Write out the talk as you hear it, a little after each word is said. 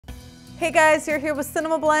Hey guys, you're here with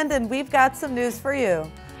CinemaBlend and we've got some news for you.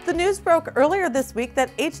 The news broke earlier this week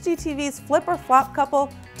that HGTV's Flip or Flop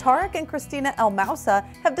couple, Tarek and Christina El Moussa,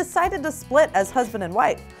 have decided to split as husband and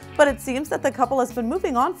wife. But it seems that the couple has been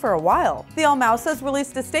moving on for a while. The El Moussas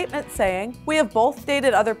released a statement saying, "We have both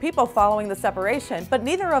dated other people following the separation, but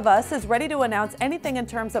neither of us is ready to announce anything in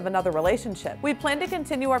terms of another relationship. We plan to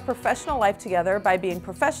continue our professional life together by being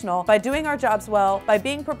professional, by doing our jobs well, by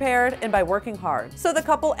being prepared, and by working hard." So the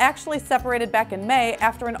couple actually separated back in May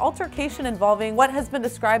after an altercation involving what has been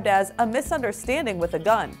described as a misunderstanding with a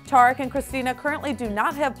gun. Tarek and Christina currently do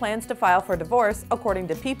not have plans to file for divorce, according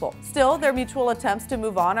to People. Still, their mutual attempts to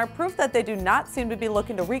move on are proof that they do not seem to be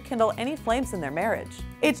looking to rekindle any flames in their marriage.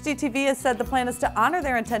 HGTV has said the plan is to honor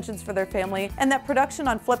their intentions for their family and that production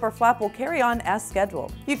on Flip or Flop will carry on as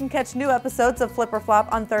scheduled. You can catch new episodes of Flip or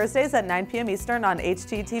Flop on Thursdays at 9 p.m. Eastern on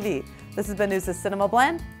HGTV. This has been News'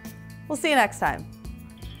 CinemaBlend. We'll see you next time.